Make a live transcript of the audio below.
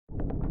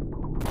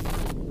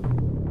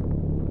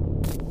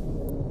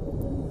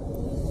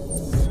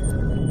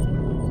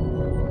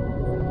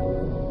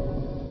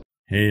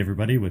Hey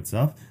everybody, what's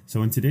up?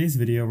 So in today's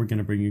video, we're going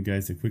to bring you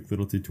guys a quick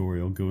little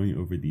tutorial going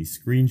over the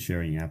screen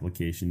sharing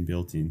application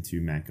built into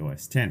Mac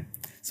OS X.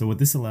 So what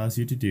this allows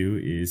you to do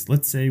is,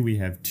 let's say we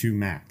have two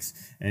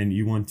Macs and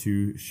you want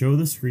to show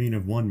the screen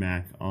of one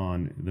Mac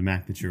on the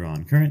Mac that you're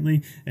on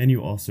currently, and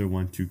you also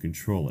want to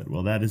control it.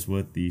 Well, that is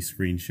what the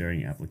screen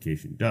sharing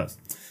application does.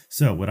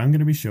 So what I'm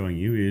going to be showing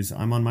you is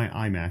I'm on my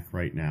iMac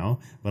right now,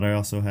 but I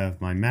also have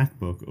my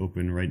MacBook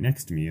open right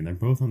next to me, and they're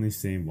both on the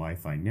same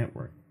Wi-Fi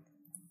network.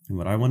 And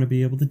what I want to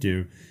be able to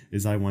do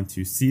is I want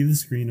to see the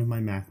screen of my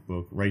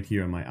MacBook right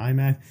here on my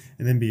iMac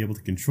and then be able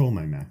to control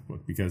my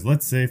MacBook. Because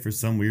let's say for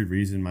some weird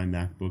reason my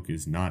MacBook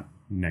is not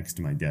next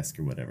to my desk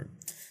or whatever.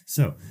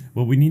 So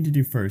what we need to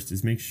do first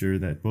is make sure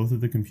that both of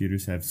the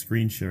computers have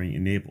screen sharing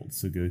enabled.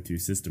 So go to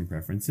System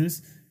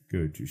Preferences,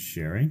 go to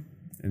Sharing,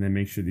 and then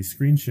make sure the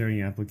screen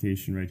sharing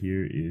application right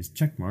here is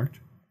checkmarked.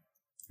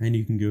 And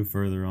you can go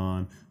further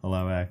on,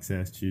 allow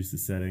access, choose the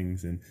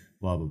settings, and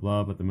blah, blah,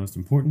 blah. But the most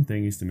important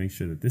thing is to make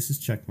sure that this is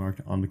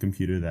checkmarked on the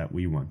computer that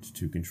we want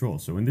to control.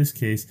 So in this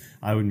case,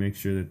 I would make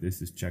sure that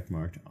this is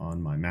checkmarked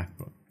on my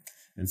MacBook.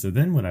 And so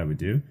then what I would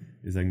do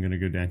is I'm going to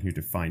go down here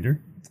to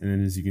Finder. And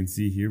then as you can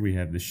see here, we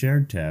have the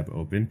Shared tab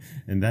open,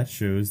 and that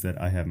shows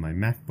that I have my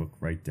MacBook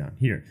right down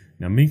here.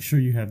 Now make sure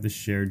you have the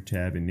Shared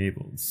tab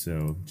enabled.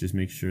 So just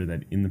make sure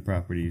that in the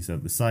properties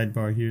of the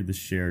sidebar here, the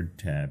Shared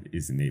tab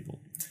is enabled.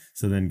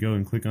 So then go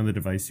and click on the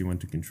device you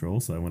want to control.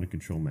 So I want to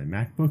control my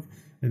MacBook,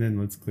 and then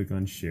let's click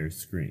on Share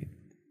Screen.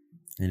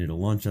 And it'll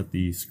launch up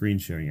the screen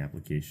sharing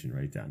application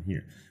right down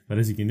here. But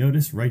as you can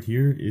notice right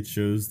here, it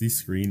shows the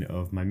screen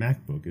of my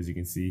MacBook. As you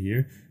can see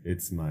here,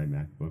 it's my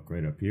MacBook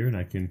right up here, and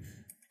I can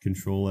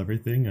control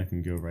everything. I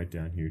can go right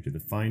down here to the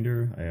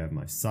Finder. I have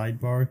my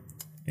sidebar,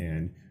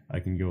 and I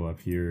can go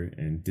up here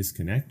and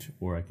disconnect,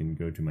 or I can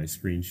go to my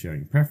screen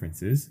sharing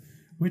preferences,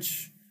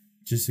 which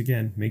just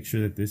again, make sure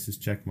that this is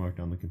checkmarked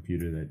on the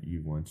computer that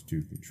you want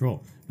to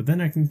control. But then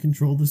I can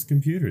control this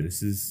computer.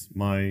 This is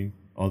my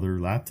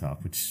other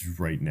laptop, which is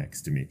right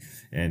next to me.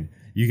 And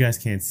you guys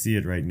can't see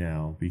it right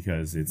now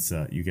because it's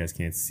you guys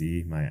can't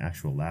see my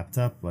actual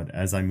laptop. But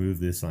as I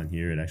move this on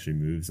here, it actually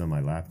moves on my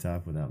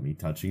laptop without me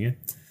touching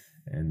it.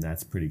 And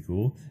that's pretty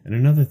cool. And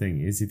another thing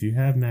is, if you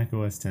have Mac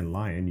OS X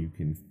Lion, you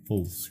can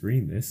full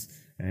screen this.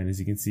 And as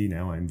you can see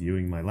now, I'm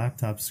viewing my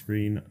laptop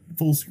screen,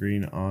 full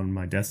screen on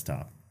my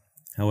desktop.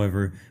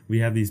 However, we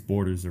have these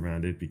borders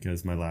around it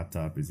because my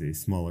laptop is a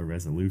smaller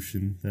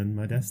resolution than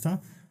my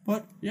desktop.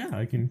 But yeah,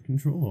 I can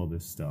control all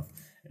this stuff.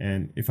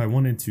 And if I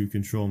wanted to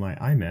control my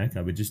iMac,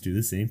 I would just do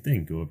the same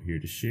thing. Go up here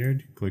to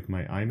Shared, click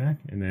my iMac,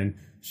 and then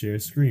Share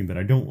Screen. But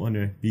I don't want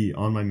to be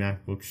on my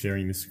MacBook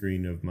sharing the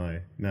screen of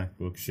my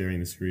MacBook, sharing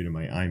the screen of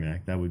my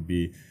iMac. That would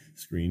be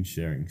screen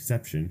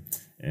sharingception.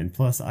 And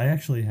plus, I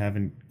actually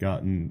haven't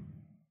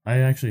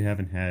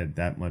had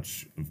that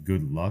much of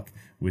good luck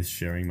with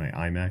sharing my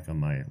iMac on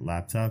my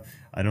laptop.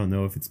 I don't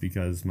know if it's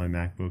because my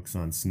MacBook's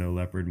on Snow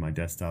Leopard, my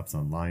desktop's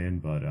on Lion,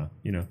 but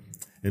you know,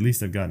 at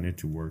least I've gotten it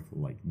to work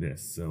like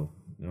this. So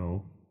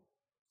no,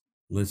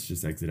 let's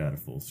just exit out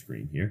of full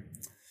screen here.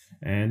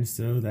 And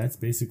so that's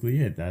basically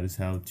it. That is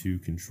how to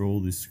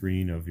control the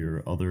screen of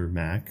your other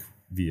Mac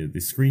via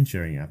the screen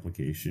sharing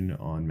application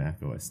on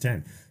Mac OS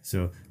X.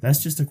 So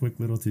that's just a quick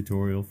little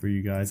tutorial for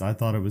you guys. I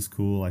thought it was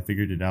cool. I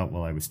figured it out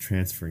while I was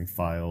transferring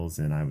files,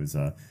 and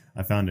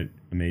I found it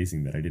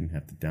amazing that I didn't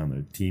have to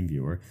download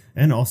TeamViewer.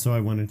 And also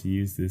I wanted to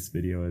use this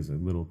video as a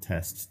little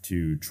test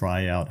to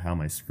try out how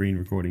my screen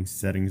recording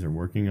settings are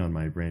working on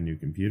my brand new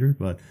computer.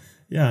 But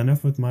yeah,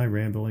 enough with my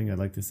rambling. I'd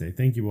like to say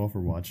thank you all for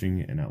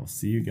watching, and I will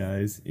see you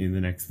guys in the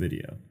next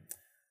video.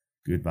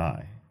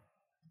 Goodbye.